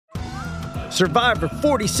Survivor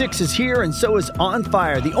 46 is here, and so is On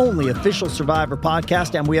Fire, the only official Survivor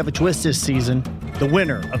podcast, and we have a twist this season. The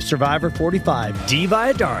winner of Survivor 45, Dee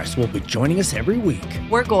Valladares, will be joining us every week.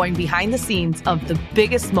 We're going behind the scenes of the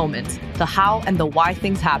biggest moments, the how and the why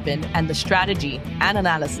things happen, and the strategy and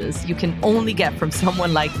analysis you can only get from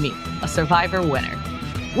someone like me, a Survivor winner.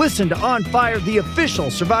 Listen to On Fire, the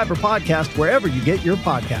official Survivor podcast, wherever you get your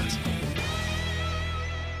podcasts.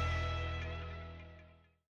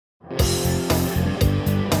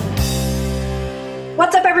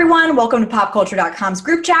 What's up, everyone? Welcome to PopCulture.com's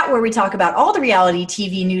group chat, where we talk about all the reality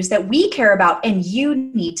TV news that we care about and you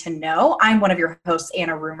need to know. I'm one of your hosts,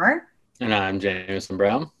 Anna Rumor. And I'm Jameson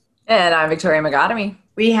Brown. And I'm Victoria Magadami.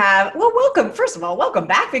 We have, welcome. First of all, welcome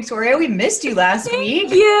back, Victoria. We missed you last week.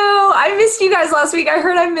 Thank you. I missed you guys last week. I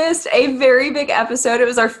heard I missed a very big episode. It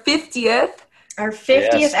was our 50th. Our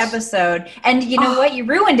 50th episode. And you know what? You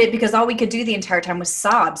ruined it because all we could do the entire time was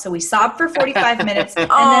sob. So we sobbed for 45 minutes and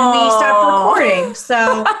then we stopped recording.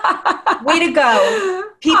 So way to go.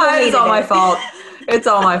 People hated It's all my fault. It's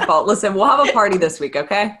all my fault. Listen, we'll have a party this week,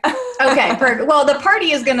 okay? Okay, perfect. Well, the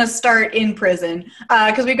party is going to start in prison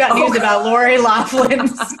because we've got news about Lori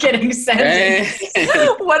Loughlin's getting sentenced.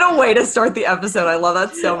 What a way to start the episode. I love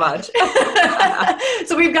that so much.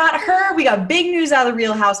 So we've got her. We got big news out of the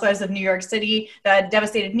Real Housewives of New York City that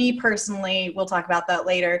devastated me personally. We'll talk about that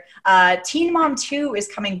later. Teen Mom 2 is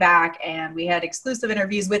coming back, and we had exclusive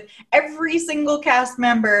interviews with every single cast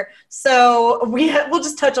member. So we'll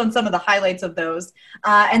just touch on some of the highlights of those.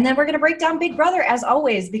 And then we're going to break down Big Brother, as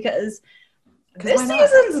always, because this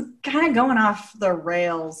season's kind of going off the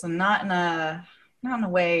rails and not in a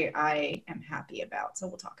way I am happy about. So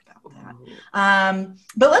we'll talk about that.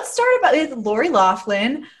 But let's start with Lori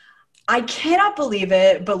Loughlin. I cannot believe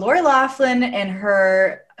it, but Lori Loughlin and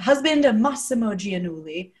her husband, Massimo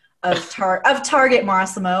Giannulli of Target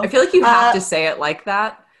Massimo. I feel like you have to say it like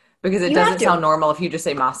that because it doesn't sound normal if you just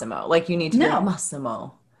say Massimo. Like you need to go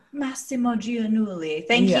Massimo. Massimo Giannulli.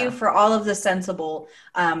 Thank you for all of the sensible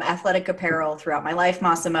athletic apparel throughout my life,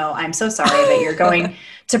 Massimo. I'm so sorry that you're going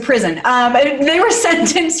to prison. They were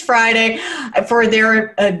sentenced Friday for their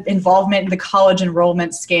involvement in the college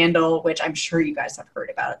enrollment scandal, which I'm sure you guys have heard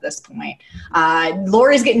about at this point.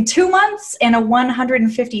 Lori's getting 2 months and a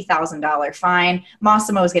 $150,000 fine.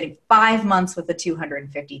 Massimo is getting 5 months with a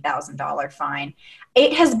 $250,000 fine.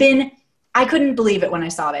 It has been, I couldn't believe it when I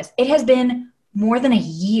saw this. It has been more than a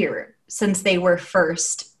year since they were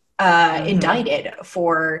first indicted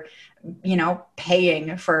for,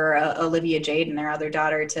 paying for Olivia Jade and their other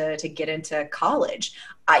daughter to get into college.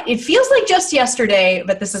 It feels like just yesterday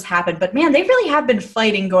that this has happened, but man, they really have been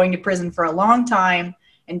fighting going to prison for a long time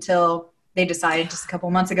until they decided just a couple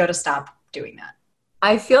months ago to stop doing that.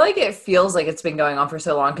 I feel like it feels like it's been going on for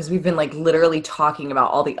so long because we've been like literally talking about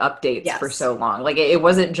all the updates for so long. Like it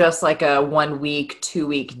wasn't just like a 1 week, 2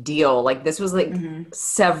 week deal. Like this was like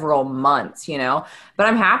several months, but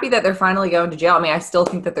I'm happy that they're finally going to jail. I mean, I still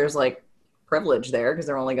think that there's like privilege there because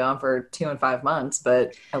they're only gone for 2 and 5 months,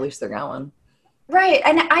 but at least they're going. Right.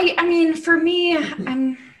 And I mean, for me,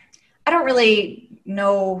 I don't really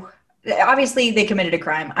know. Obviously, they committed a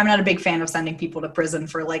crime. I'm not a big fan of sending people to prison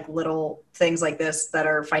for like little things like this that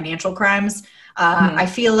are financial crimes. I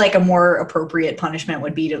feel like a more appropriate punishment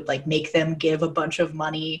would be to like make them give a bunch of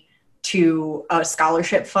money to a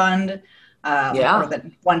scholarship fund, more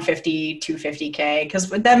than $150, $250K. Because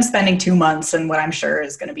with them spending 2 months and what I'm sure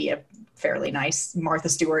is going to be a fairly nice Martha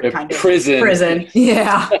Stewart kind of prison.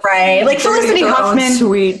 Yeah, right. Like Felicity Huffman.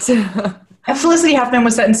 Sweet. Felicity Huffman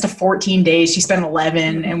was sentenced to 14 days. She spent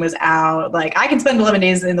 11 and was out. Like, I can spend 11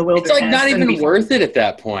 days in the wilderness. It's like not even worth it at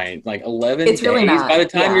that point. Like 11 days. Really not. By the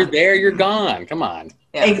time you're there, you're gone. Come on.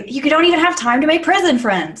 Yeah. You don't even have time to make prison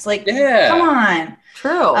friends. Like, come on.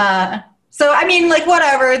 True. So, I mean, like,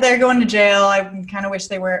 whatever. They're going to jail. I kind of wish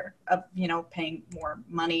they were, paying more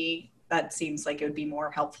money. That seems like it would be more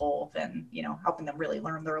helpful than, helping them really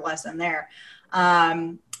learn their lesson there.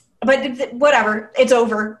 But whatever, it's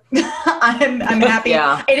over. I'm happy.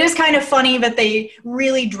 It is kind of funny that they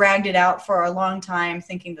really dragged it out for a long time,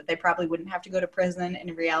 thinking that they probably wouldn't have to go to prison. And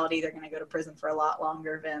in reality, they're going to go to prison for a lot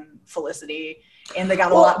longer than Felicity. And they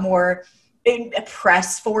got a lot more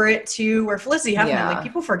press for it too, where Felicity Huffman, like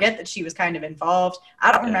people forget that she was kind of involved.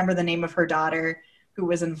 I don't remember the name of her daughter who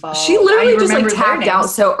was involved. She literally just like tapped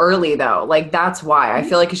out so early though. Like that's why I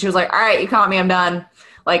feel like she was like, all right, you caught me, I'm done.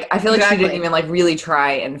 Like, I feel like she didn't even, like, really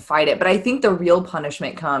try and fight it. But I think the real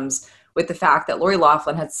punishment comes with the fact that Lori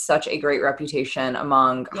Loughlin had such a great reputation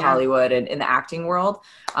among Hollywood and in the acting world.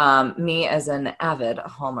 Me as an avid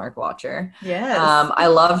Hallmark watcher, I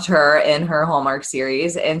loved her in her Hallmark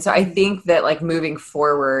series. And so I think that like moving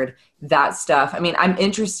forward, that stuff, I mean, I'm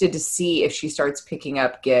interested to see if she starts picking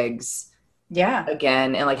up gigs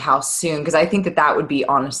again and like how soon, because I think that would be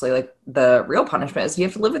honestly like the real punishment is you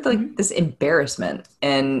have to live with like this embarrassment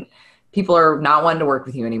and people are not wanting to work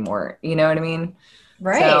with you anymore. You know what I mean?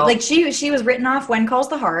 Right. So, like she was written off When Calls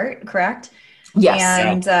the Heart, correct?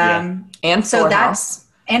 Yes. And so that's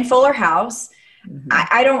and Fuller House.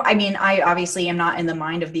 I obviously am not in the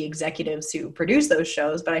mind of the executives who produce those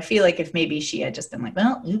shows, but I feel like if maybe she had just been like,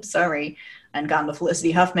 well, oops, sorry, and gone the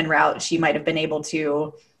Felicity Huffman route, she might have been able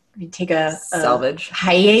to take a salvage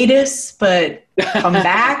hiatus, but come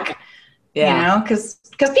back, you know, because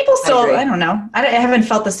people still, I don't know, I haven't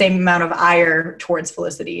felt the same amount of ire towards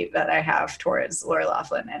Felicity that I have towards Lori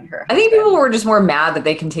Loughlin and her husband. I think people were just more mad that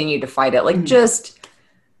they continued to fight it. Like, just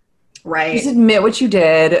admit what you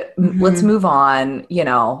did. Let's move on, you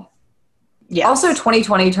know. Yes. Also,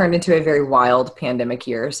 2020 turned into a very wild pandemic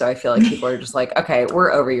year. So I feel like people are just like, okay,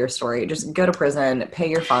 we're over your story. Just go to prison, pay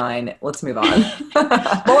your fine. Let's move on.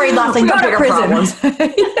 Lori Loughlin, go to prison.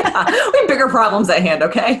 We have bigger problems at hand,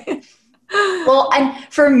 okay? Well, and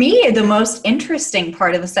for me, the most interesting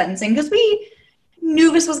part of the sentencing, because we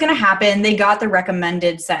knew this was going to happen, they got the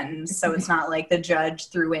recommended sentence. So it's not like the judge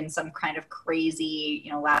threw in some kind of crazy,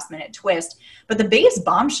 you know, last minute twist. But the biggest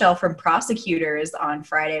bombshell from prosecutors on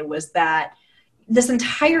Friday was that this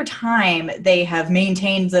entire time they have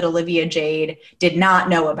maintained that Olivia Jade did not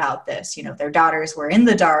know about this. You know, their daughters were in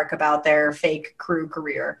the dark about their fake crew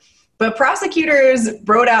career. But prosecutors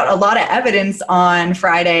wrote out a lot of evidence on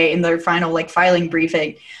Friday in their final filing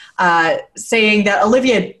briefing, saying that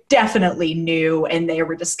Olivia definitely knew, and there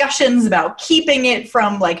were discussions about keeping it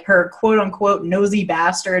from like her quote unquote nosy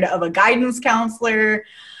bastard of a guidance counselor,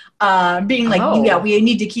 being like, yeah, we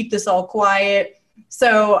need to keep this all quiet.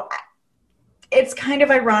 So it's kind of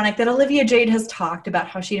ironic that Olivia Jade has talked about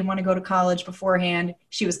how she didn't want to go to college beforehand.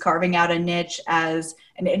 She was carving out a niche as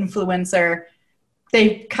an influencer.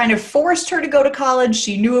 They kind of forced her to go to college.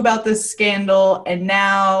 She knew about this scandal, and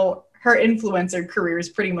now her influencer career is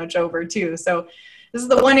pretty much over too. So this is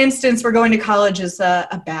the one instance where going to college is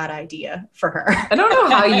a bad idea for her. I don't know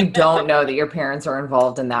how you don't know that your parents are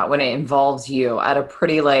involved in that when it involves you at a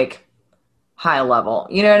pretty high level.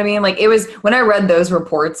 You know what I mean? Like, it was when I read those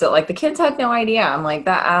reports that the kids had no idea. I'm like,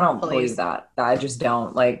 that I don't believe that. I just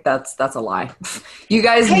don't. That's a lie. You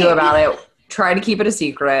guys knew about it. Try to keep it a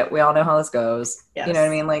secret. We all know how this goes. Yes. You know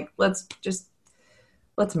what I mean? Let's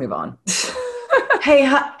move on. Hey,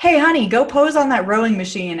 honey, go pose on that rowing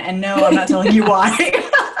machine. And no, I'm not telling you why.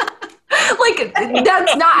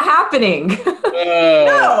 That's not happening.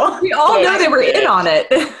 No. We all know they were in on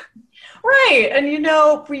it. Right. And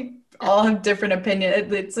we all have different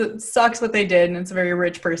opinions. It sucks what they did, and it's a very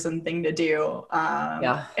rich person thing to do.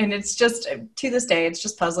 And it's just, to this day, it's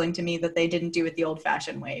just puzzling to me that they didn't do it the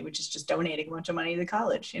old-fashioned way, which is just donating a bunch of money to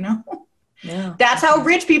college, Yeah. That's how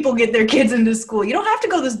rich people get their kids into school. You don't have to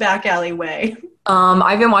go this back alley way.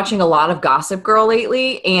 I've been watching a lot of Gossip Girl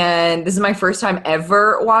lately, and this is my first time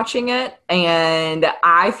ever watching it. And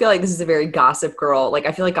I feel like this is a very Gossip Girl.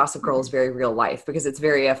 I feel like Gossip Girl is very real life because it's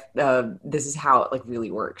very, this is how it really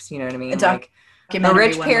works. You know what I mean? The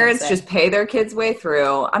rich parents just pay their kids way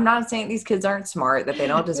through. I'm not saying these kids aren't smart, that they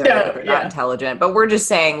don't deserve it, that they're not intelligent, but we're just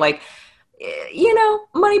saying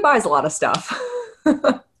money buys a lot of stuff.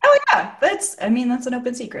 Oh yeah, that's an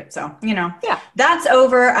open secret. So, that's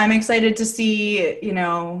over. I'm excited to see,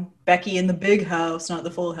 Becky in the big house, not the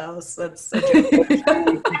full house. That's a joke.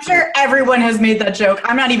 I'm sure everyone has made that joke.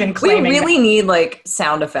 I'm not even claiming. We really need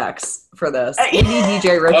sound effects for this. We need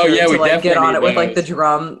DJ Richard to get on it with the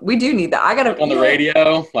drum. We do need that. I gotta on the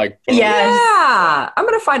radio, Yeah, I'm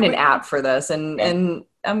gonna find an app for this, and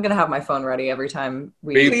I'm going to have my phone ready every time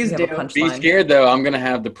we have a punchline. Be scared, though. I'm going to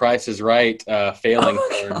have the Price is Right failing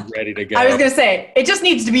phone ready to go. I was going to say, it just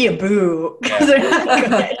needs to be a boo.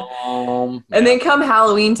 Yeah. And then come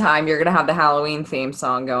Halloween time, you're going to have the Halloween theme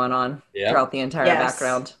song going on throughout the entire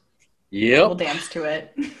background. Yep. We'll dance to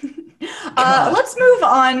it. Let's move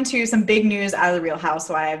on to some big news out of the Real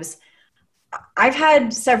Housewives. I've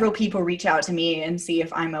had several people reach out to me and see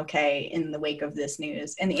if I'm okay in the wake of this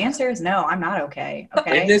news. And the answer is no, I'm not okay.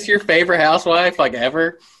 Is this your favorite housewife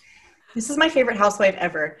ever? This is my favorite housewife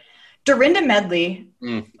ever. Dorinda Medley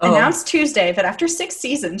announced Tuesday that after 6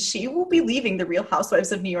 seasons, she will be leaving the Real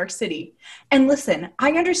Housewives of New York City. And listen,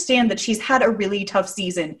 I understand that she's had a really tough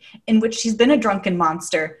season in which she's been a drunken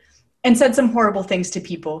monster and said some horrible things to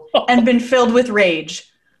people and been filled with rage.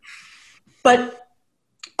 but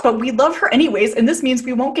we love her anyways, and this means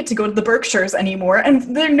we won't get to go to the Berkshires anymore,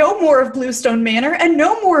 and there are no more of Bluestone Manor, and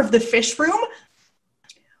no more of the fish room.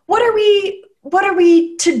 What are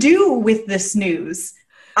we to do with this news?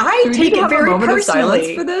 I take it very personally. Of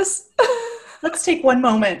silence for this? Let's take one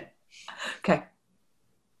moment. Okay.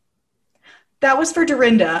 That was for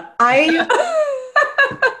Dorinda. I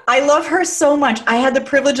love her so much. I had the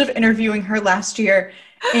privilege of interviewing her last year,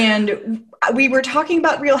 and we were talking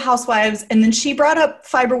about Real Housewives, and then she brought up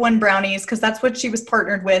Fiber One brownies because that's what she was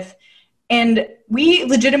partnered with. And we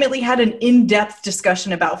legitimately had an in-depth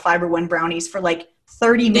discussion about Fiber One brownies for like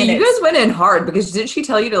 30 minutes. Yeah, you guys went in hard because didn't she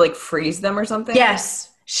tell you to like freeze them or something? Yes.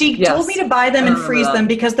 She told me to buy them and freeze them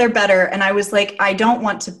because they're better. And I was like, I don't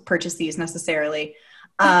want to purchase these necessarily.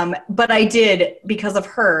 But I did because of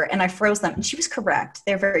her, and I froze them. And she was correct.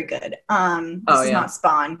 They're very good. This is not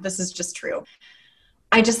Spawn. This is just true.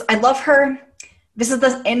 I love her.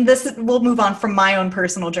 We'll move on from my own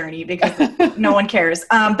personal journey because no one cares.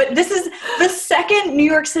 But this is the second New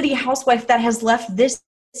York City housewife that has left this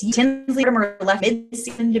Tinsley left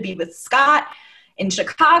mid-season to be with Scott in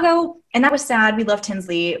Chicago. And that was sad. We love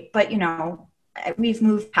Tinsley, but we've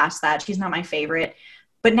moved past that. She's not my favorite.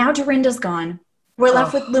 But now Dorinda's gone. We're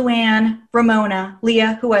left with Luann, Ramona,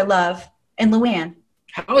 Leah, who I love, and Luann.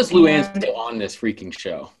 How is Luann still on this freaking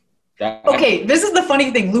show? Okay, this is the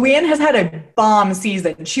funny thing. Luann has had a bomb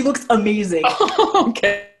season. She looks amazing.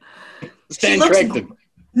 Okay. Stand corrected.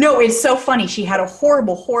 No, it's so funny. She had a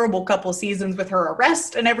horrible, horrible couple seasons with her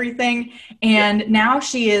arrest and everything. And now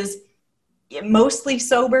she is mostly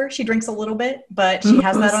sober. She drinks a little bit, but she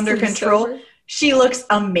has that under control. Sober. She looks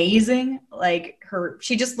amazing.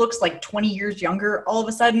 She just looks like 20 years younger all of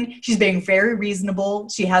a sudden. She's being very reasonable.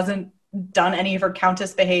 She hasn't done any of her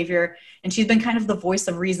countess behavior, and she's been kind of the voice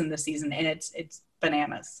of reason this season, and it's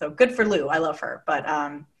bananas. So good for Lou. I love her. But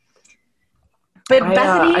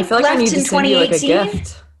Bethany, I feel like left I need to in send you like a 2018.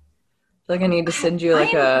 gift. I feel like I need to send you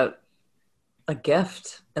like a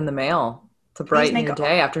gift in the mail to brighten your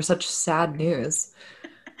day after such sad news.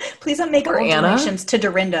 Please don't make all donations to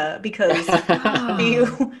Dorinda because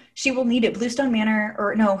she will need it. Bluestone Manor,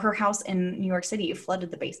 her house in New York City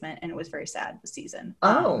flooded the basement, and it was very sad this season.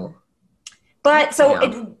 But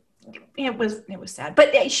so it was sad.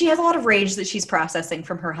 But she has a lot of rage that she's processing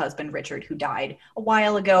from her husband, Richard, who died a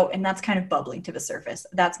while ago, and that's kind of bubbling to the surface.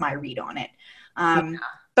 That's my read on it.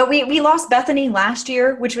 But we lost Bethany last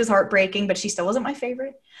year, which was heartbreaking, but she still wasn't my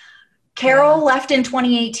favorite. Carol left in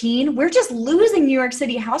 2018. We're just losing New York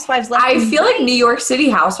City housewives left. I feel like New York City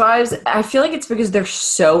housewives, I feel like it's because they're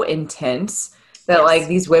so intense that like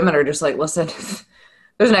these women are just like, listen,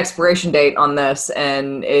 there's an expiration date on this,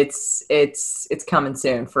 and it's coming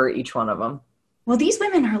soon for each one of them. Well, these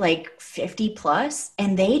women are like 50 plus,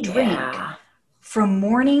 and they drink from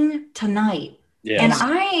morning to night. Yes. And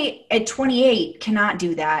I, at 28, cannot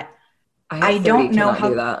do that. I don't know how.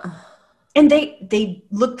 Do that. And they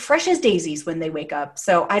look fresh as daisies when they wake up.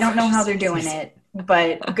 So I don't know how they're doing it,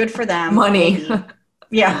 but good for them. Money. Maybe.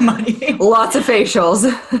 Yeah, money. Lots of facials.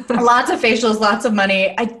 Lots of facials, lots of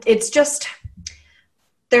money. It's just,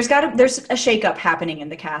 there's a shakeup happening in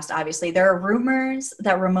the cast, obviously. There are rumors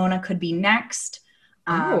that Ramona could be next.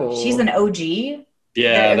 She's an OG.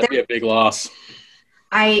 Yeah, that'd be a big loss.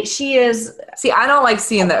 She is. See, I don't like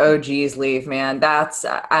seeing the OGs leave, man.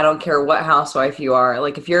 I don't care what housewife you are.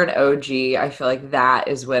 Like, if you're an OG, I feel like that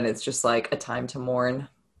is when it's just like a time to mourn.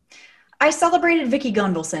 I celebrated Vicky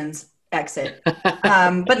Gunvalson's exit. But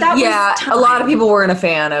that was time. A lot of people weren't a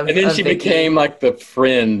fan of. And then she became like the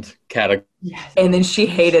friend category. Yes. And then she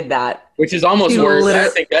hated that. Which is almost worse. I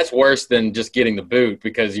think that's worse than just getting the boot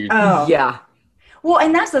because you. Oh. Yeah. Well,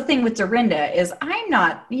 and that's the thing with Dorinda is I'm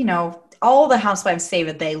not, all the housewives say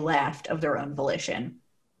that they left of their own volition.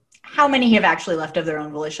 How many have actually left of their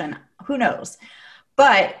own volition? Who knows?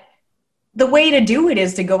 But the way to do it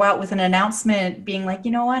is to go out with an announcement being like,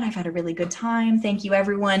 you know what? I've had a really good time. Thank you,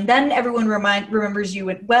 everyone. Then everyone remembers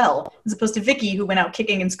you well, as opposed to Vicky, who went out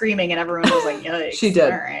kicking and screaming and everyone was like, yikes. She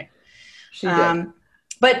did. All right. She did.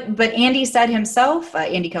 But Andy said himself,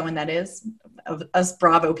 Andy Cohen, that is, of us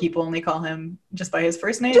Bravo people only call him just by his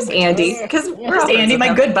first name. Just Andy. Because Andy,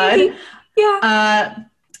 my good bud. Andy. Yeah.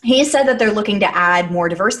 He said that they're looking to add more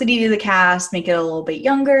diversity to the cast, make it a little bit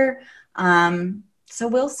younger. So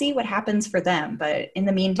we'll see what happens for them. But in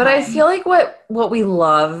the meantime. But I feel like what we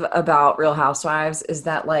love about Real Housewives is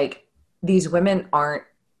that like these women aren't,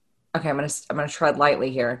 okay, I'm gonna tread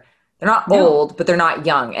lightly here. They're not old, but they're not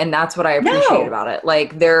young. And that's what I appreciate about it.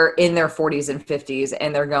 Like they're in their 40s and 50s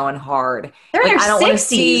and they're going hard. They're like, in their I don't 60s. want to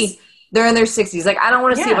see They're in their 60s. Like, I don't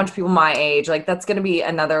want to see a bunch of people my age. Like, that's going to be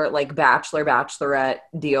another, like, bachelorette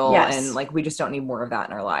deal. Yes. And, like, we just don't need more of that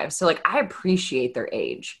in our lives. So, like, I appreciate their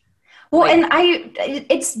age. Well, like, and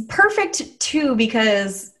it's perfect, too,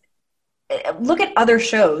 because look at other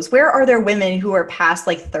shows. Where are there women who are past,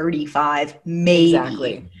 like, 35,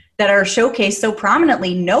 maybe, that are showcased so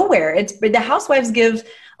prominently? Nowhere. The Housewives gives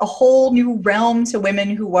a whole new realm to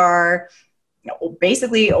women who are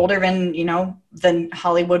basically older than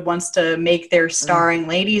Hollywood wants to make their starring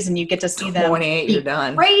ladies, and you get to see them 28, you're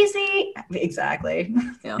done. Crazy. Exactly.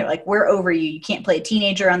 Yeah. They're like, we're over you. You can't play a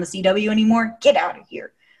teenager on the CW anymore. Get out of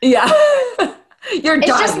here. Yeah. You're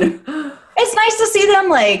done. It's nice to see them,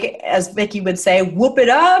 like, as Vicky would say, whoop it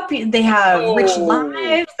up. They have rich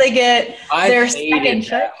lives. They get their second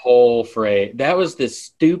that whole phrase. That was the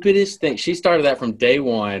stupidest thing. She started that from day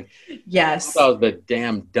one. Yes. That was the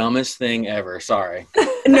damn dumbest thing ever. Sorry.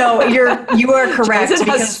 No, you are correct. Jason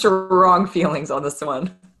has strong feelings on this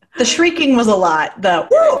one. The shrieking was a lot.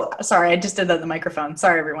 Sorry, I just did that in the microphone.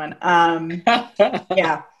 Sorry, everyone.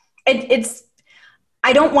 Yeah. It's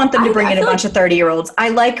I don't want them to bring in a bunch of 30-year-olds. I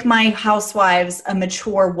like my housewives a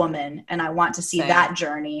mature woman, and I want to see that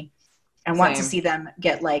journey. I want to see them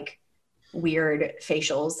get, like, weird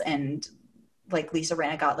facials, and, like, Lisa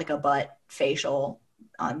Rinna got, like, a butt facial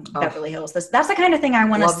on Beverly Hills. That's the kind of thing I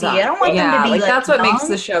want to see. I don't want them to be, like, that's what makes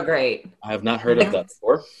the show great. I have not heard of that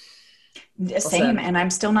before. Same, and I'm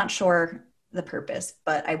still not sure the purpose,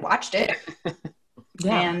 but I watched it.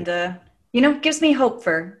 And gives me hope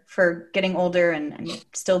for getting older and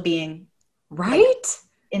still being like,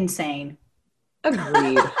 insane.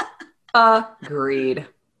 Agreed. Agreed.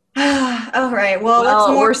 All right.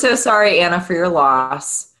 Well, we're so sorry, Anna, for your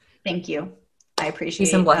loss. Thank you. I appreciate it.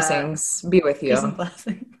 Peace and blessings be with you. Peace and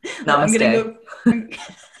blessings. Namaste.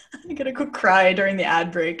 I'm gonna go cry during the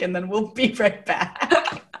ad break, and then we'll be right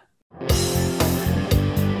back.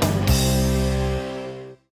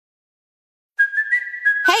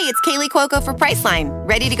 Hey, it's Kaylee Cuoco for Priceline.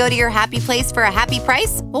 Ready to go to your happy place for a happy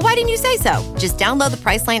price? Well, why didn't you say so? Just download the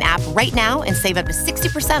Priceline app right now and save up to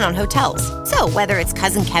 60% on hotels. So whether it's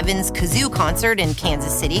Cousin Kevin's Kazoo Concert in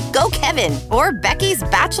Kansas City, go Kevin, or Becky's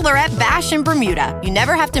Bachelorette Bash in Bermuda, you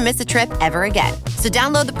never have to miss a trip ever again. So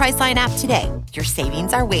download the Priceline app today. Your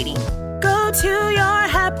savings are waiting. Go to your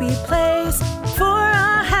happy place for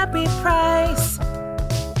a happy price.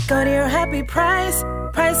 Go to your happy price,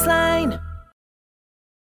 Priceline.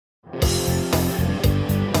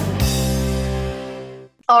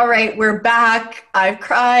 All right, we're back. I've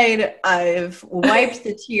cried. I've wiped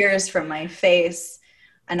the tears from my face,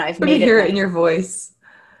 and I've made it. Hear it in your voice.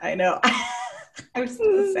 I know. I'm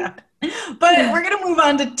so sad. But we're gonna move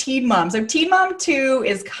on to Teen Mom. So Teen Mom 2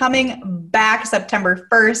 is coming back September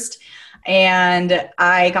 1st, and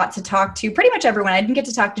I got to talk to pretty much everyone. I didn't get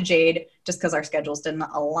to talk to Jade just because our schedules didn't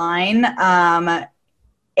align.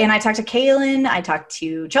 And I talked to Kaylin, I talked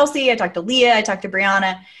to Chelsea, I talked to Leah, I talked to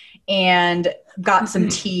Brianna, and got some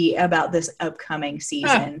tea about this upcoming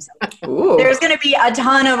season. So there's going to be a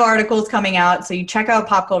ton of articles coming out, so you check out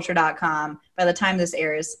popculture.com. By the time this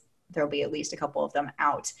airs, there'll be at least a couple of them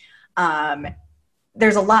out.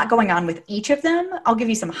 There's a lot going on with each of them. I'll give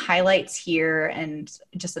you some highlights here and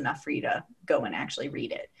just enough for you to go and actually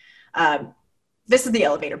read it. This is the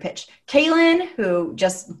elevator pitch. Kaylin, who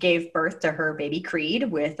just gave birth to her baby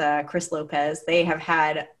Creed with Chris Lopez, they have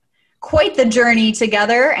had quite the journey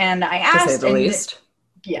together. And I asked, to say the least.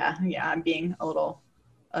 Yeah, I'm being a little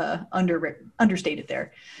understated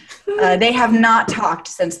there. They have not talked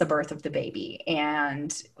since the birth of the baby,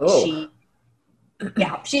 and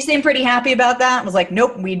she seemed pretty happy about that. Was like,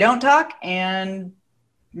 nope, we don't talk, and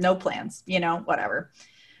no plans. Whatever.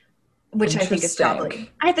 Which I think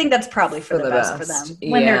that's probably for the best for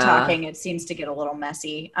them. When they're talking, it seems to get a little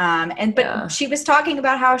messy. But she was talking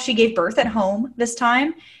about how she gave birth at home this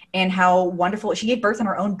time, and how wonderful she gave birth in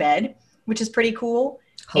her own bed, which is pretty cool.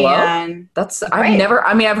 Hello? And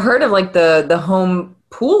I've heard of like the home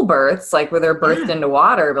pool births, like where they're birthed into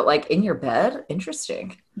water, but like in your bed,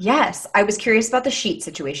 interesting. Yes, I was curious about the sheet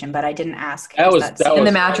situation, but I didn't ask. That was in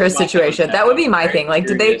the mattress situation. That would be my thing. Like,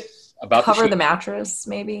 did they cover the mattress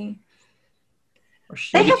maybe?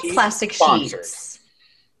 They have plastic sheets.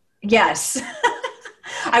 Yes.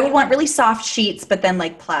 I would want really soft sheets, but then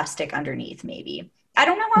like plastic underneath maybe. I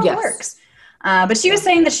don't know how it works. But she was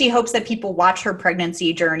saying that she hopes that people watch her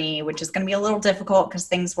pregnancy journey, which is going to be a little difficult because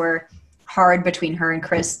things were hard between her and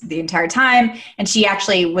Chris the entire time. And she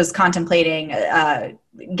actually was contemplating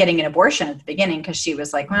getting an abortion at the beginning because she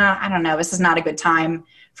was like, well, I don't know. This is not a good time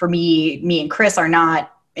for me. Me and Chris are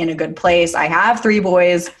not in a good place. I have 3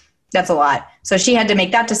 boys. That's a lot. So she had to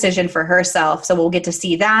make that decision for herself. So we'll get to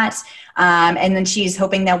see that. And then she's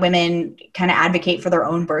hoping that women kind of advocate for their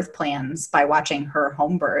own birth plans by watching her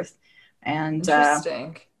home birth. And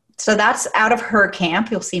interesting. So that's out of her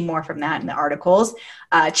camp. You'll see more from that in the articles.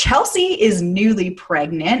 Chelsea is newly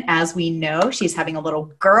pregnant, as we know. She's having a little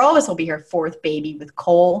girl. This will be her 4th baby with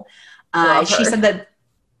Cole. She said that,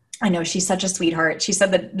 I know, she's such a sweetheart. She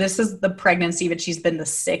said that this is the pregnancy that she's been the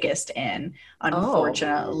sickest in,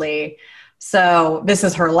 unfortunately. So this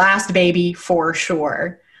is her last baby for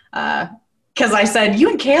sure. Because I said,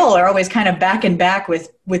 you and Kale are always kind of back and back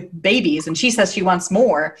with babies. And she says she wants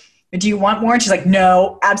more. Do you want more? And she's like,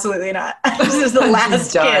 no, absolutely not. This is the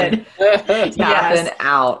last kid. Tapping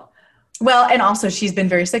out. Well, and also she's been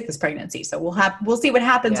very sick this pregnancy. So we'll see what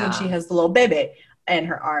happens when she has the little baby in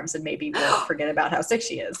her arms, and maybe we'll forget about how sick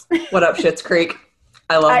she is. What up, Schitt's Creek?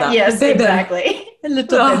 I love that. Yes, exactly. A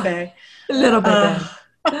little baby. A little baby.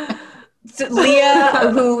 So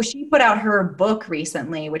Leah, who she put out her book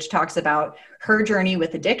recently, which talks about her journey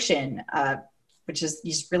with addiction, which is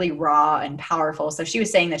just really raw and powerful. So she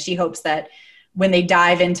was saying that she hopes that when they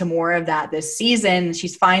dive into more of that this season,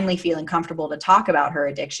 she's finally feeling comfortable to talk about her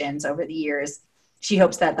addictions over the years. She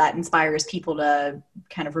hopes that that inspires people to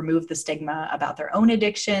kind of remove the stigma about their own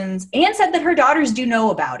addictions, and said that her daughters do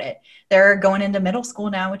know about it. They're going into middle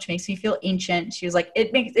school now, which makes me feel ancient. She was like,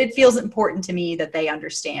 it feels important to me that they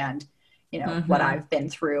understand, what I've been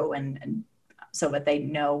through, and so that they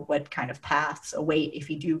know what kind of paths await if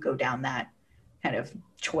you do go down that kind of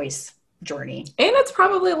choice journey. And it's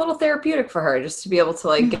probably a little therapeutic for her just to be able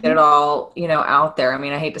to get it all, out there. I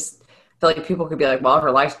mean, I hate to feel like people could be like, well,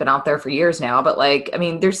 her life's been out there for years now, but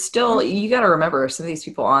there's still, you got to remember, some of these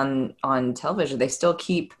people on television, they still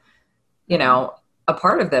keep, a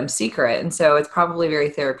part of them secret. And so it's probably very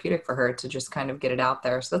therapeutic for her to just kind of get it out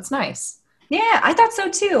there. So that's nice. Yeah, I thought so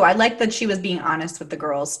too. I like that she was being honest with the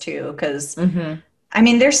girls too, because I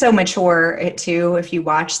mean, they're so mature too. If you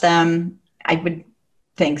watch them, I would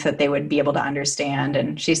think that they would be able to understand.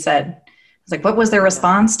 And she said, I was like, what was their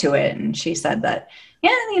response to it? And she said that,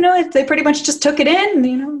 they pretty much just took it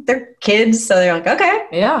in, they're kids. So they're like, okay.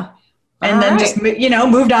 Yeah. And then just,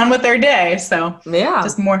 moved on with their day. So yeah,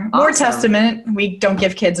 just more testament. We don't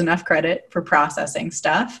give kids enough credit for processing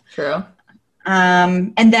stuff. True.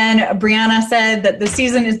 And then Brianna said that the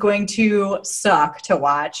season is going to suck to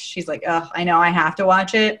watch. She's like, oh, I know I have to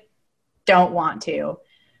watch it. Don't want to.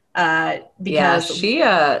 Because she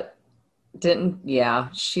had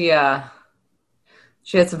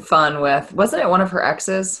some fun with, wasn't it one of her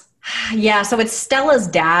exes? Yeah, so it's Stella's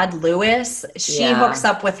dad, Lewis. She hooks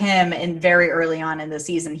up with him very early on in the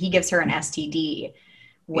season. He gives her an STD,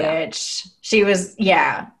 which she was,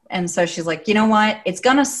 And so she's like, you know what? It's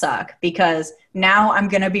going to suck because now I'm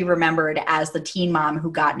going to be remembered as the teen mom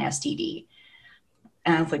who got an STD.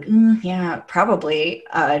 And I was like, yeah, probably,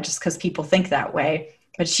 just because people think that way.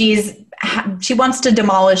 But she wants to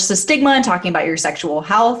demolish the stigma and talking about your sexual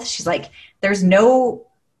health. She's like, there's no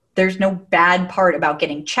bad part about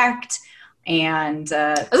getting checked. And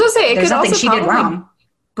I was going to say, it there's could nothing also she did wrong.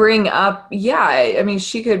 Bring up,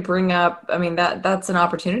 she could bring up, that's an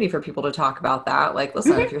opportunity for people to talk about that. Like,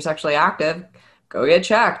 listen, if you're sexually active, go get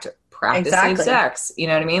checked. Practice safe sex. You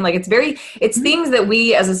know what I mean? Like, it's things that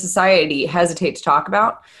we as a society hesitate to talk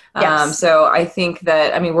about. Yes. So I think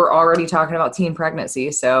that, we're already talking about teen pregnancy.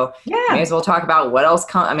 So may as well talk about what else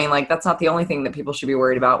that's not the only thing that people should be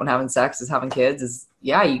worried about when having sex is having kids is,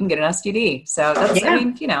 you can get an STD. So that's,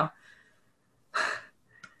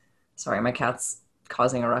 sorry, my cat's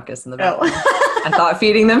causing a ruckus in the background. I thought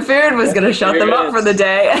feeding them food was going to shut them up for the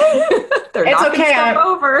day. They're knocking stuff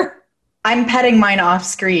over. I'm petting mine off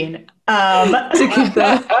screen. To keep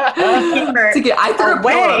that. I threw a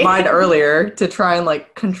pillow at mine earlier to try and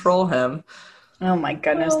control him. Oh my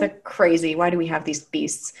goodness, they're crazy. Why do we have these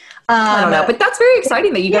beasts? I don't know, but that's very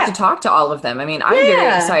exciting that you got to talk to all of them. I'm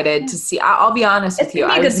very excited to see. I'll be honest with you.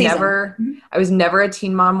 I was never a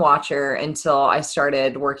Teen Mom watcher until I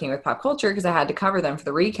started working with Pop Culture because I had to cover them for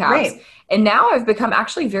the recaps. Right. And now I've become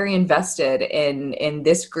actually very invested in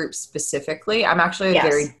this group specifically. I'm actually a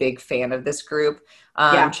very big fan of this group.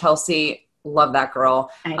 Chelsea, love that girl.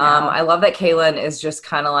 I love that Kaylin is just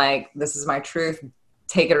kind of like, this is my truth.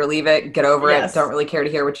 Take it or leave it, get over it. Don't really care to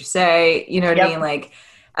hear what you say. You know what I mean? Like,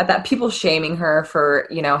 at that, people shaming her for,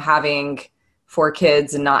 having 4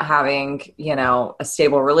 kids and not having, you know, a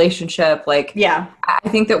stable relationship. Like, yeah, I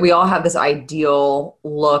think that we all have this ideal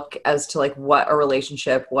look as to like what a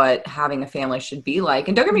relationship, what having a family should be like.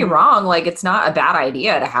 And don't get me wrong, like it's not a bad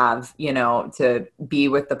idea to have, you know, to be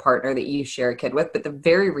with the partner that you share a kid with. But the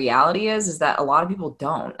very reality is that a lot of people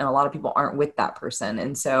don't, and a lot of people aren't with that person.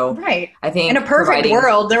 And so right. I think in a perfect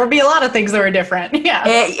world, there would be a lot of things that were different. Yeah,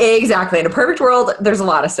 exactly. In a perfect world, there's a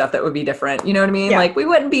lot of stuff that would be different. You know what I mean? Yeah. Like we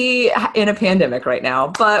wouldn't be in a pandemic right now,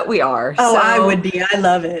 but we are. Oh, so. I would be. I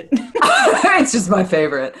love it. It's just my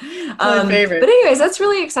favorite. My favorite. But anyways, that's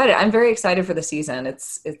really excited. I'm very excited for the season.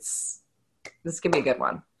 This is gonna be a good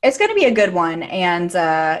one. It's gonna be a good one. And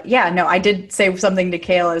I did say something to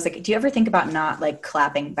Kale. I was like, do you ever think about not like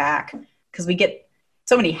clapping back? Because we get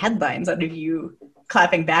so many headlines out of you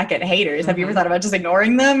clapping back at haters. Have you ever thought about just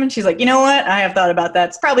ignoring them? And she's like, you know what? I have thought about that.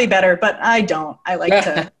 It's probably better, but I don't. I like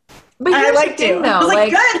to. But I like to. Though, I was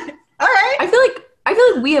like, good. All right. I feel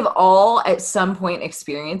like we have all at some point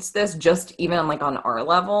experienced this, just even like on our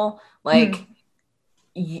level. Like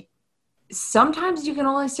sometimes you can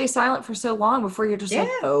only stay silent for so long before you're just like,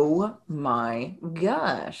 oh my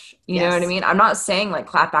gosh. You know what I mean? I'm not saying like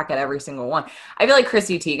clap back at every single one. I feel like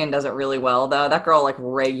Chrissy Teigen does it really well though. That girl like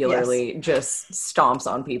regularly just stomps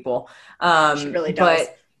on people. She really does.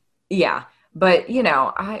 But you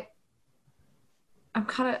know, I'm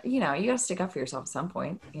kind of, you know, you got to stick up for yourself at some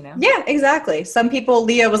point, you know? Yeah, exactly. Some people,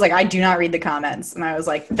 Leah was like, I do not read the comments. And I was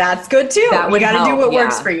like, that's good too. You got to do what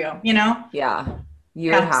works for you, you know? Yeah.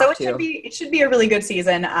 So it should be a really good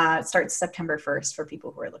season. It starts September 1st for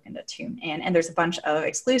people who are looking to tune in. And there's a bunch of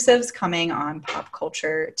exclusives coming on Pop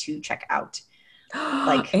Culture to check out.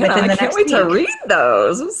 Like Anna, within the I can't wait to read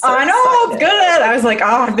those. So I know, it's good. I was like,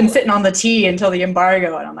 I've been sitting on the tea until the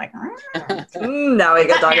embargo, and I'm like, now we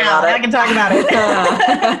can talk about it. I can talk about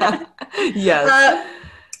it. Yes.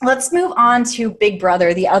 Let's move on to Big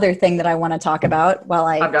Brother, the other thing that I want to talk about.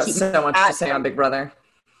 I've got so much to say on Big Brother.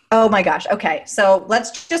 Oh my gosh. Okay, so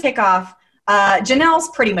let's just kick off. Janelle's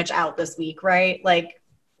pretty much out this week, right? Like,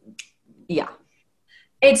 yeah.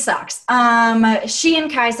 It sucks. She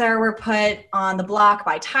and Kaysar were put on the block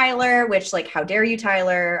by Tyler, which, like, how dare you,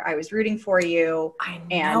 Tyler? I was rooting for you. I know.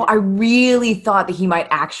 And I really thought that he might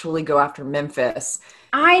actually go after Memphis.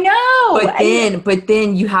 I know. But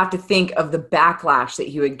then you have to think of the backlash that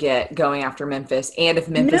he would get going after Memphis. And if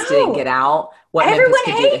Memphis didn't get out, what everyone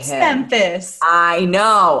Memphis could hates do to him. Memphis. I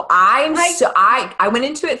know. I went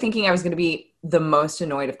into it thinking I was going to be the most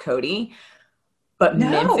annoyed of Cody. But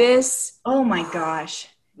Memphis. Oh my gosh.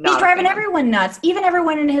 He's driving everyone nuts, even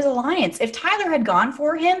everyone in his alliance. If Tyler had gone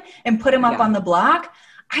for him and put him up on the block,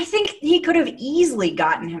 I think he could have easily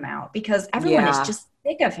gotten him out because everyone is just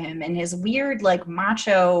sick of him and his weird, like,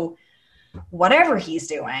 macho, whatever he's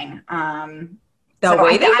doing. The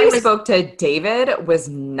way that he spoke to David was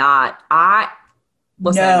not. I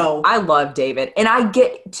love David. And I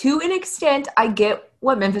get, to an extent, I get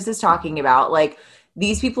what Memphis is talking about. Like,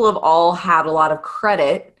 these people have all had a lot of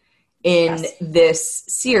credit in this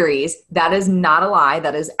series. That is not a lie.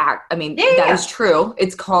 That is that is true.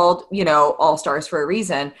 It's called, you know, All Stars for a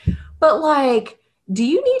reason. But like, do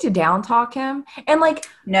you need to down talk him? And like,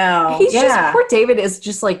 no, he's just, poor David is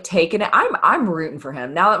just like taking it. I'm rooting for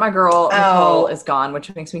him now that my girl Nicole is gone,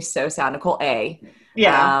 which makes me so sad. Nicole A.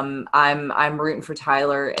 Yeah. I'm rooting for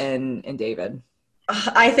Tyler and David.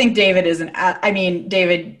 I think David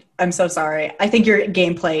David, I'm so sorry. I think your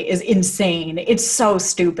gameplay is insane. It's so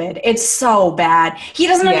stupid. It's so bad. He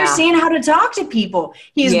doesn't understand how to talk to people.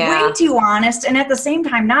 He's way too honest and at the same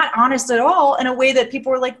time not honest at all in a way that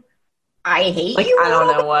people are like, I hate you. I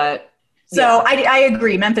don't know what. So I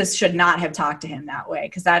agree. Memphis should not have talked to him that way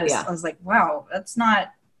because that is, I was like, wow, that's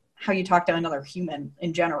not how you talk to another human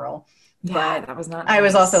in general. Yeah, but that was not nice. I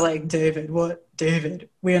was also like, David,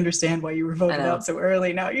 we understand why you were voted out so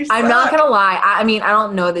early. Now you suck. I'm not going to lie. I mean, I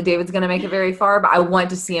don't know that David's going to make it very far, but I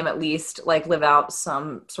want to see him at least like live out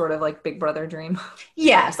some sort of like Big Brother dream.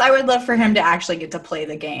 Yes, I would love for him to actually get to play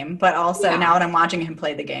the game. But also now that I'm watching him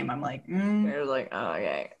play the game, I'm like, You're like, oh,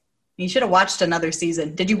 okay. You should have watched another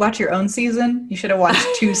season. Did you watch your own season? You should have watched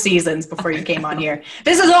 2 seasons before you came on here.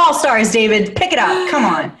 This is All Stars, David. Pick it up. Come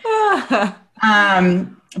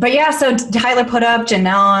on. But yeah, so Tyler put up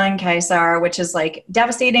Janelle and Kaysar, which is like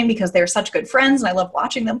devastating because they're such good friends and I love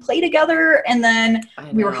watching them play together. And then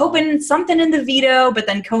we were hoping something in the veto, but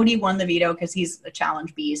then Cody won the veto because he's a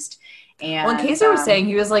challenge beast. And Kaysar was saying,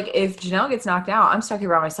 he was like, if Janelle gets knocked out, I'm stuck here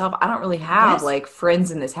by myself. I don't really have like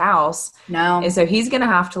friends in this house. No. And so he's going to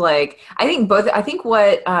have to like, I think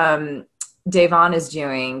what Da'Vonne is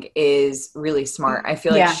doing is really smart. I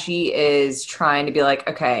feel like she is trying to be like,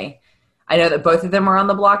 okay, I know that both of them are on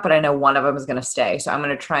the block, but I know one of them is going to stay. So I'm going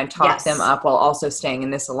to try and talk them up while also staying in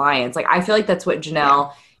this alliance. Like, I feel like that's what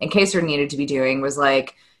Janelle and Kaysar needed to be doing, was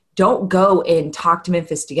like, don't go and talk to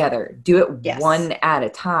Memphis together. Do it one at a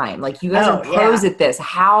time. Like, you guys are pros at this.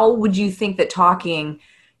 How would you think that talking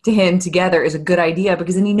to him together is a good idea?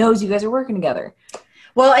 Because then he knows you guys are working together.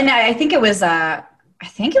 Well, and I think it was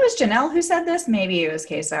Janelle who said this. Maybe it was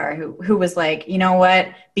Kaysar who was like, you know what?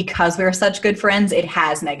 Because we're such good friends, it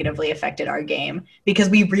has negatively affected our game because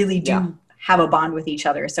we really do have a bond with each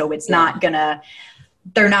other. So it's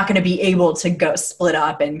they're not going to be able to go split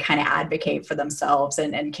up and kind of advocate for themselves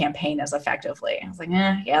and campaign as effectively. I was like,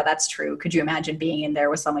 yeah, that's true. Could you imagine being in there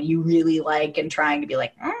with someone you really like and trying to be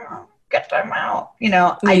like, get them out? You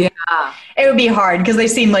know, it would be hard because they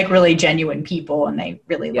seem like really genuine people and they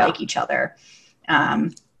really like each other.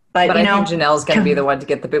 But I think Janelle's going to be the one to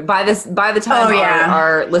get the boot. By the time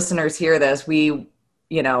our listeners hear this, we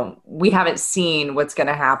haven't seen what's going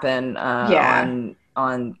to happen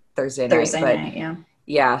on Thursday night.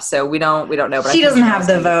 Yeah, so we don't know. But she doesn't have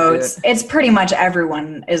the votes. It's pretty much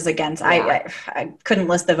everyone is against. I couldn't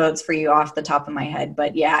list the votes for you off the top of my head,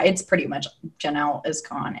 but yeah, it's pretty much Janelle is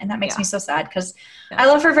gone, and that makes me so sad because I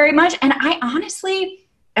love her very much. And I honestly,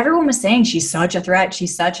 everyone was saying she's such a threat.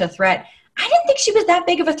 She's such a threat. I didn't think she was that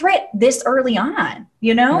big of a threat this early on.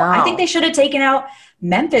 You know, I think they should have taken out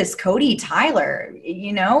Memphis, Cody, Tyler.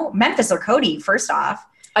 You know, Memphis or Cody first off.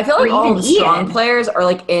 I feel like all the strong players are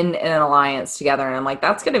like in an alliance together, and I'm like,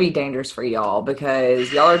 that's going to be dangerous for y'all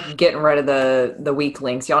because y'all are getting rid of the weak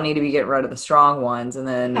links. Y'all need to be getting rid of the strong ones and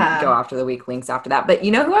then go after the weak links after that. But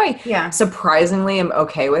you know who I surprisingly am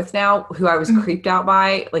okay with now, who I was creeped out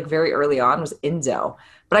by like very early on, was Enzo.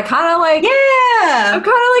 But I kind of like, I'm kind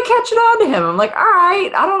of like catching on to him. I'm like, all right,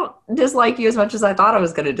 I don't dislike you as much as I thought I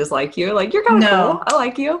was going to dislike you. Like, you're kind of cool. I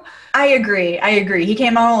like you. I agree. He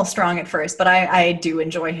came on a little strong at first, but I do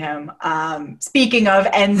enjoy him. Speaking of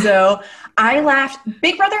Enzo, I laughed.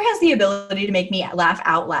 Big Brother has the ability to make me laugh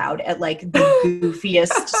out loud at like the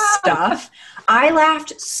goofiest stuff. I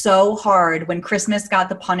laughed so hard when Christmas got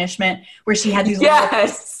the punishment where she had these little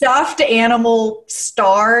stuffed animal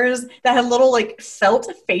stars that had little like felt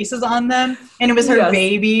faces on them, and it was her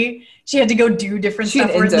baby. She had to go do different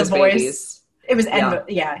stuff for the voice. Babies. It was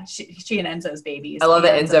she and Enzo's babies. I love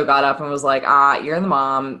that Enzo got up and was like, you're the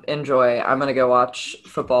mom. Enjoy. I'm going to go watch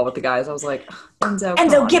football with the guys. I was like,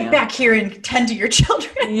 Enzo, get back here and tend to your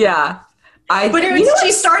children. Yeah.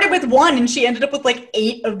 She started with one and she ended up with like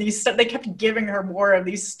 8 of these stuff. They kept giving her more of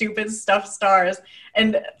these stupid stuffed stars.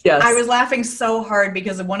 And I was laughing so hard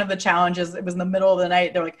because of one of the challenges. It was in the middle of the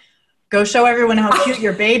night. They're like, go show everyone how cute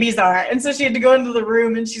your babies are. And so she had to go into the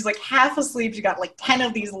room and she's like half asleep. She got like 10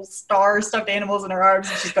 of these little star stuffed animals in her arms.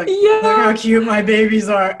 And she's going, look how cute my babies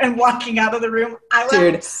are. And walking out of the room, I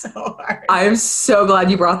laughed so hard. I am so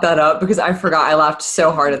glad you brought that up because I forgot. I laughed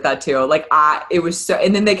so hard at that too. Like it was so,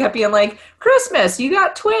 and then they kept being like, Christmas, you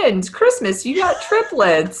got twins. Christmas, you got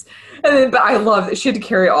triplets. And then, but I love that she had to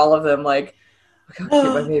carry all of them like, look how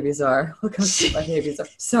cute my babies are. Look how cute my babies are.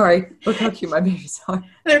 Sorry. Look how cute my babies are.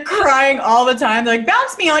 They're crying all the time. They're like,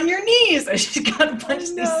 bounce me on your knees. And she's got a bunch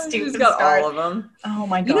of these stupid She's got stars. all of them. Oh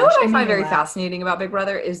my gosh. You know what I find very fascinating about Big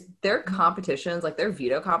Brother is their competitions, like their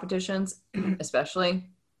veto competitions, especially,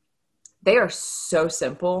 they are so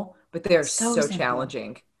simple, but they are so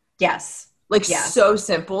challenging. Yes. So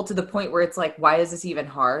simple to the point where it's like, why is this even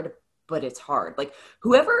hard? But it's hard. Like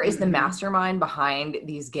whoever is the mastermind behind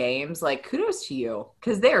these games, like kudos to you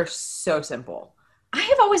because they are so simple. I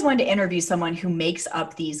have always wanted to interview someone who makes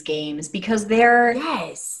up these games because they're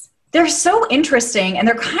so interesting and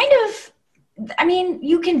they're kind of, I mean,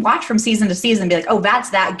 you can watch from season to season and be like, oh, that's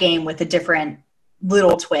that game with a different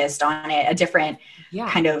little twist on it, a different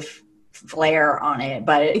kind of flair on it.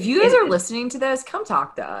 But if you guys are listening to this, come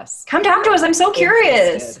talk to us. Come talk to us. I'm so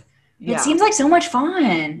curious. It seems like so much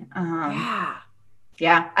fun.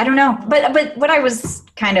 Yeah, I don't know. But what I was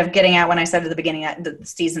kind of getting at when I said at the beginning that the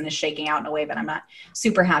season is shaking out in a way that I'm not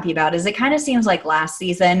super happy about is it kind of seems like last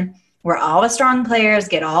season where all the strong players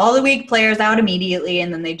get all the weak players out immediately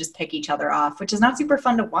and then they just pick each other off, which is not super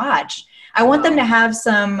fun to watch. I want them to have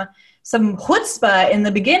some chutzpah in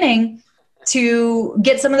the beginning to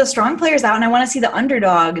get some of the strong players out, and I want to see the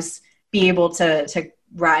underdogs be able to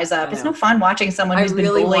rise up. It's no fun watching someone who's been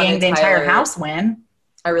bullying the entire house win.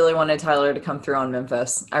 I really wanted Tyler to come through on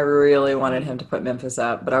Memphis. I really wanted him to put Memphis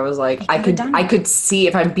up, but I was like, I could see,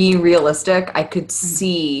 if I'm being realistic, I could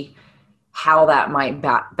see how that might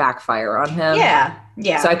backfire on him. Yeah.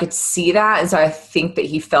 So I could see that, and so I think that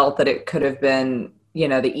he felt that it could have been,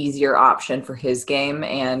 the easier option for his game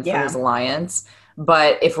and for his alliance.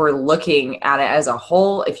 But if we're looking at it as a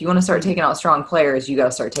whole, if you want to start taking out strong players, you got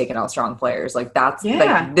to start taking out strong players. Like that's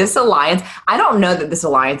like this alliance. I don't know that this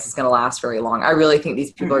alliance is going to last very long. I really think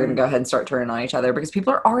these people are going to go ahead and start turning on each other because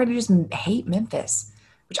people are already just hate Memphis,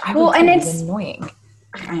 which I would think is annoying.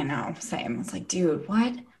 I know, same. It's like, dude,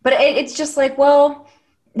 what? But it's just like, well,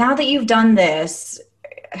 now that you've done this,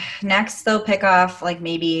 next they'll pick off like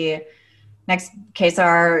maybe next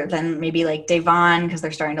Kaysar, then maybe like Devon because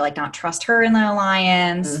they're starting to like not trust her in the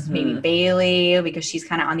alliance. Maybe Bailey because she's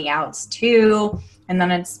kind of on the outs too. And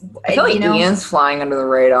then I feel like Ian's flying under the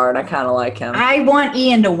radar, and I kind of like him. I want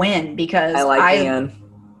Ian to win because I like Ian.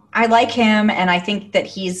 I like him, and I think that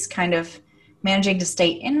he's kind of managing to stay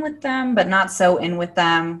in with them, but not so in with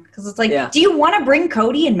them. Because it's like, do you want to bring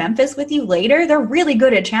Cody and Memphis with you later? They're really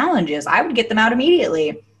good at challenges. I would get them out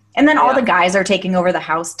immediately. And then all the guys are taking over the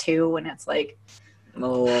house too, and it's like,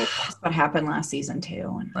 that's what happened last season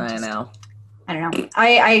too. And I know. I don't know.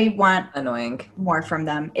 I want annoying more from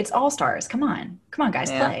them. It's all-stars. Come on,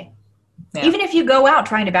 guys, play. Yeah. Even if you go out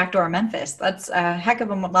trying to backdoor Memphis, that's a heck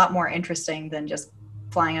of a lot more interesting than just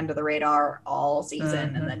flying under the radar all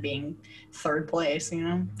season and then being third place, you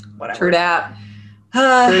know, whatever. True that. All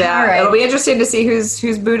right. It'll be interesting to see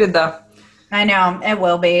who's booted though. I know it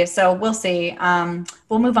will be. So we'll see.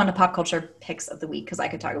 We'll move on to pop culture picks of the week because I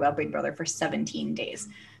could talk about Big Brother for 17 days.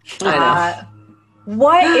 I know.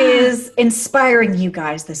 What is inspiring you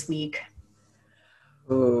guys this week?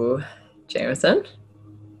 Ooh, Jameson.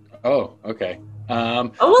 Oh, okay.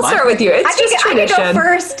 We'll start with you. It's just tradition. I can go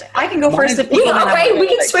first. I can go first. We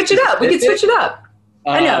can switch it up.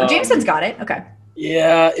 I know. Jameson's got it. Okay.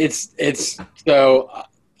 Yeah, it's so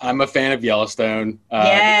I'm a fan of Yellowstone.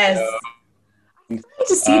 Yes. I need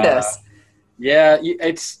to see this. Yeah,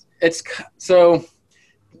 it's so.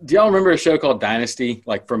 Do y'all remember a show called Dynasty,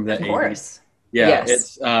 like from the 80s? Of course. Yeah,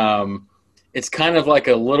 yes. It's kind of like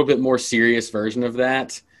a little bit more serious version of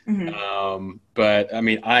that. But I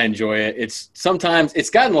mean, I enjoy it. It's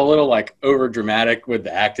gotten a little like over dramatic with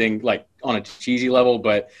the acting, like on a cheesy level,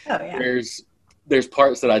 but there's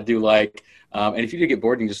parts that I do like. And if you do get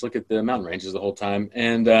bored, you can just look at the mountain ranges the whole time.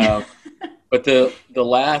 And but the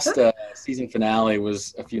last season finale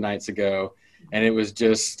was a few nights ago, and it was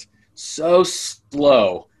just so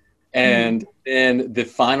slow. And then the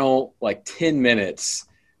final like 10 minutes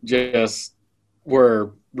just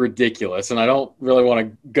were ridiculous. And I don't really want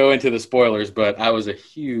to go into the spoilers, but I was a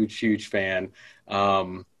huge fan.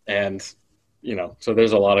 And, you know, so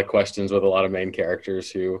there's a lot of questions with a lot of main characters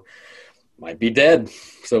who might be dead.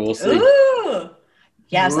 So we'll see. Ooh.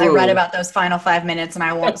 Yes, I read about those final 5 minutes, and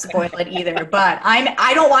I won't spoil it either. But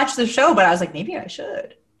I don't watch the show, but I was like, maybe I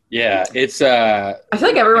should. Yeah, it's I feel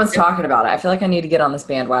like everyone's talking about it. I feel like I need to get on this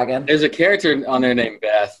bandwagon. There's a character on there named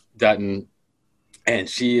Beth Dutton, and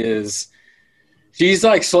she's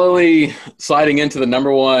like slowly sliding into the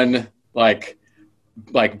number one like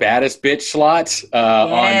baddest bitch slot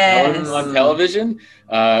on television.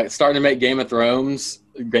 Starting to make Game of Thrones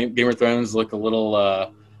look a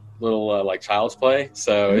little like Child's Play.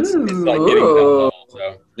 So it's like getting to that level.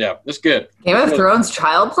 So yeah, it's good. Game of Thrones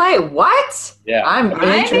Child Play? What? Yeah. I'm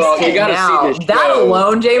interested you gotta now. see this show. That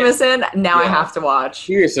alone, Jameson, now I have to watch.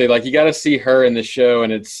 Seriously, like you gotta see her in the show,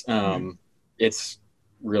 and it's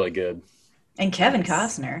really good. And Kevin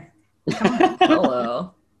Costner.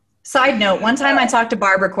 Hello. Side note, one time I talked to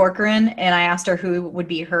Barbara Corcoran, and I asked her who would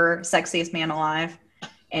be her sexiest man alive.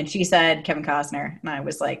 And she said Kevin Costner. And I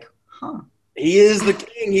was like, huh. He is the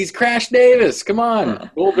king. He's Crash Davis. Come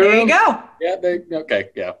on. There you go. Yeah. Okay.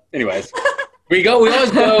 Yeah. Anyways, we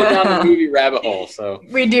always go down the movie rabbit hole. So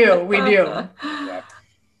we do. Yeah.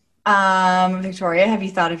 Victoria, have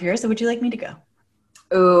you thought of yours? Or would you like me to go?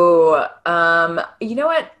 Ooh, you know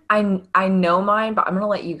what? I know mine, but I'm going to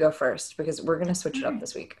let you go first because we're going to switch it up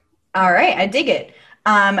this week. All right. I dig it.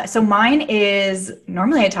 So mine is,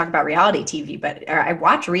 normally I talk about reality TV, but I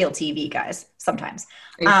watch real TV, guys, sometimes.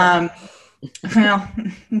 Well,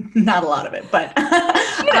 not a lot of it, but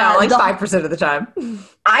like 5% of the time.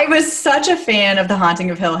 I was such a fan of The Haunting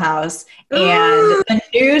of Hill House, and the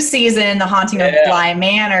new season, The Haunting of Bly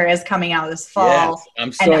Manor, is coming out this fall. Yes,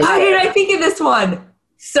 I'm so excited. How did I think of this one?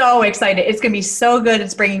 So excited. It's going to be so good.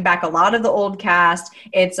 It's bringing back a lot of the old cast.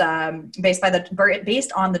 It's based on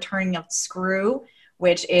The Turning of the Screw,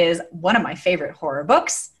 which is one of my favorite horror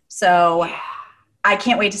books. So I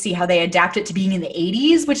can't wait to see how they adapt it to being in the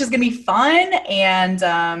 80s, which is going to be fun. And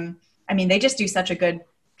I mean, they just do such a good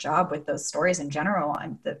job with those stories in general.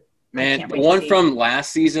 The one from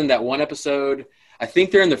last season, that one episode, I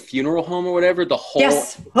think they're in the funeral home or whatever. The whole,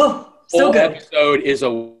 so good. Episode is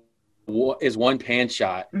one pan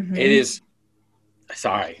shot. It is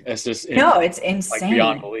sorry, that's just it's insane, like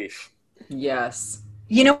beyond belief. Yes,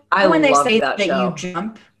 you know, when they say that you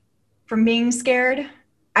jump from being scared,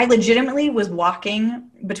 I legitimately was walking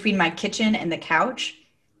between my kitchen and the couch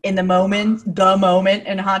in the moment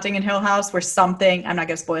in Haunting in Hill House where something, I'm not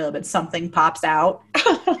going to spoil it, but something pops out.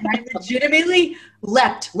 And I legitimately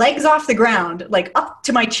leapt, legs off the ground, like up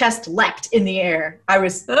to my chest, leapt in the air. I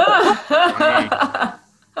was... So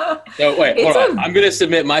wait, hold on. I'm going to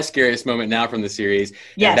submit my scariest moment now from the series.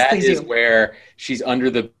 Yes, and that is where she's under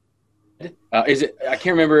the... is it? I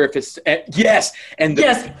can't remember if it's... yes! And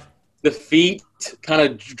the feet kind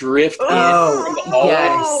of drift in from the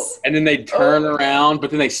hallway, and then they turn around, but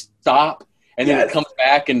then they stop, and then it comes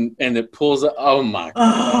back and it pulls up. Oh my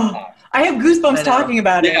god! I have goosebumps talking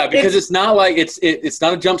about it. Yeah, because it's not like it's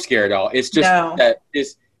not a jump scare at all. It's just that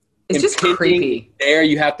it's just creepy. There,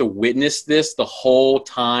 you have to witness this the whole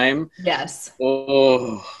time. Yes.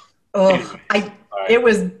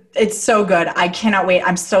 It's so good. I cannot wait.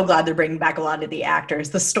 I'm so glad they're bringing back a lot of the actors.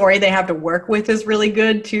 The story they have to work with is really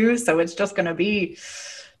good too. So it's just going to be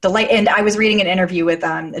delight. And I was reading an interview with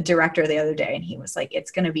a director the other day, and he was like,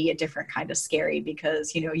 it's going to be a different kind of scary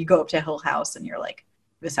because, you know, you go up to Hill House and you're like,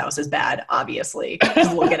 this house is bad, obviously.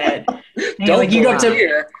 Just look at it. Don't go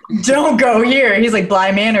here. Don't go here. He's like,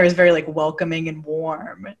 Bly Manor is very like welcoming and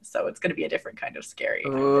warm. So it's going to be a different kind of scary.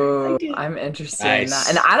 Ooh, I'm interested in that.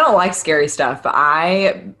 And I don't like scary stuff, but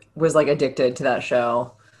I was like addicted to that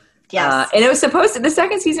show. Yes. And it was the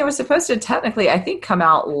second season was supposed to technically, I think, come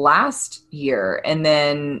out last year. And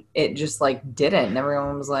then it just like didn't. And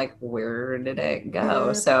everyone was like, where did it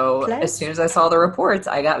go? So as soon as I saw the reports,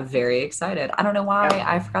 I got very excited. I don't know why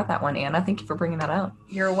I forgot that one, Anna. Thank you for bringing that up.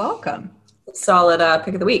 You're welcome. Solid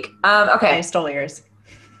pick of the week. Okay. I stole yours.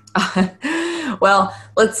 Well,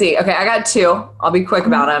 let's see. Okay, I got two. I'll be quick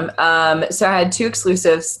about them. So I had two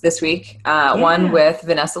exclusives this week. One with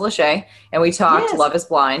Vanessa Lachey, and we talked Love is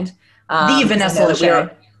Blind. The Vanessa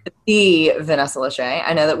Lachey. The Vanessa Lachey.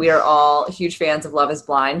 I know that we are all huge fans of Love is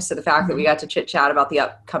Blind. So the fact that we got to chit chat about the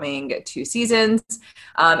upcoming 2 seasons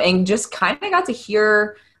and just kind of got to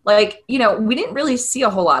hear, like, you know, we didn't really see a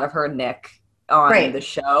whole lot of her and Nick on the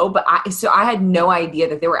show, but I had no idea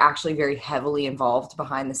that they were actually very heavily involved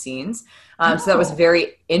behind the scenes. So that was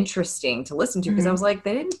very interesting to listen to because I was like,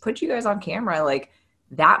 they didn't put you guys on camera like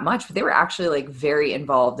that much, but they were actually like very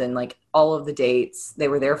involved in like all of the dates. They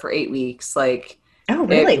were there for 8 weeks. Like, oh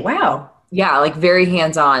really? Wow. Yeah, like very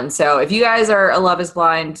hands-on. So if you guys are a Love is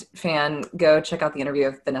Blind fan, go check out the interview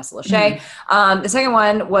with Vanessa Lachey. The second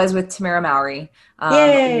one was with Tamara Mowry.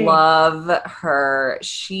 Love her.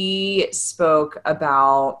 She spoke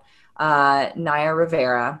about Naya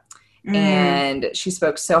Rivera, and she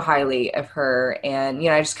spoke so highly of her. And, you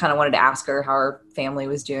know, I just kind of wanted to ask her how her family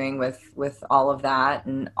was doing with all of that.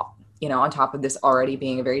 And, you know, on top of this already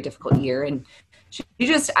being a very difficult year. And she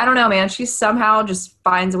just, I don't know, man, she somehow just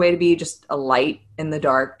finds a way to be just a light in the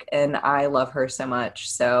dark. And I love her so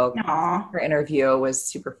much. So her interview was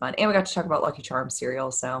super fun. And we got to talk about Lucky Charms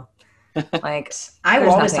cereal. So like, I will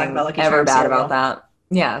always talk about Lucky Charms ever bad cereal. about that.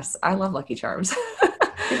 Yes. I love Lucky Charms.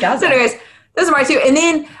 So anyways, those are my two. And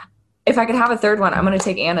then if I could have a third one, I'm going to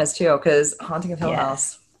take Anna's too. Cause Haunting of Hill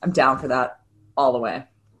House, I'm down for that all the way.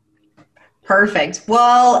 Perfect.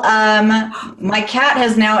 Well, my cat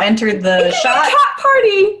has now entered the shot. Cat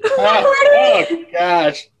party. Oh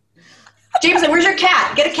gosh. Jameson, where's your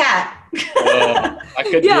cat? Get a cat. I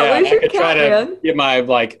could, I could try to get my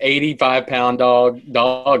like 85-pound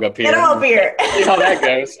dog up here. Get him up here. See how that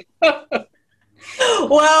goes.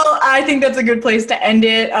 Well, I think that's a good place to end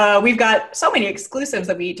it. We've got so many exclusives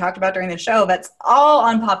that we talked about during the show. That's all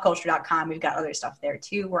on popculture.com. We've got other stuff there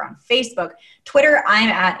too. We're on Facebook, Twitter. I'm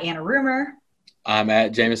at Anna Rumor. I'm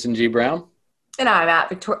at Jameson G. Brown. And I'm at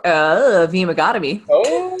V. Megatomy.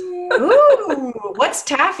 Ooh, what's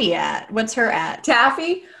Taffy at? What's her at?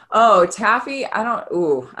 Taffy? Oh, Taffy. I don't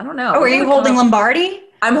know. Oh, are you holding Lombardi?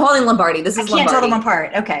 I'm holding Lombardi. This is Lombardi. I can't tell them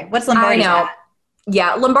apart. Okay. What's Lombardi at?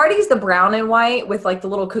 Yeah, Lombardi's the brown and white with like the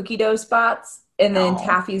little cookie dough spots, and then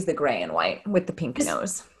Taffy's the gray and white with the pink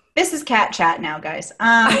nose. This is cat chat now, guys.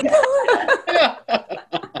 They've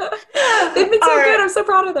been so good. I'm so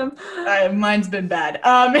proud of them. Mine's been bad.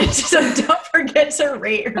 So don't forget to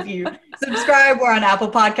rate, review, subscribe. We're on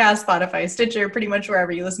Apple Podcasts, Spotify, Stitcher, pretty much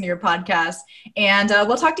wherever you listen to your podcasts. And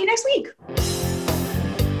we'll talk to you next week.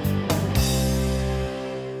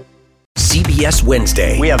 CBS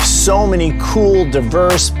Wednesday. We have so many cool,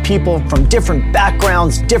 diverse people from different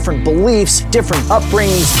backgrounds, different beliefs, different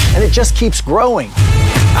upbringings, and it just keeps growing.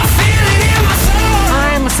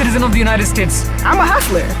 I'm a citizen citizen of the United States. I'm a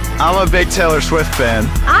hustler. I'm a big Taylor Swift fan.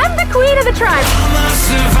 I'm the queen of the tribe.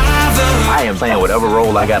 I am playing whatever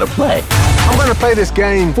role I gotta play. I'm gonna play this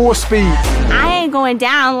game full speed. I ain't going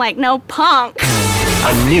down like no punk.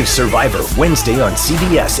 A new Survivor, Wednesday on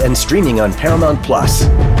CBS and streaming on Paramount Plus.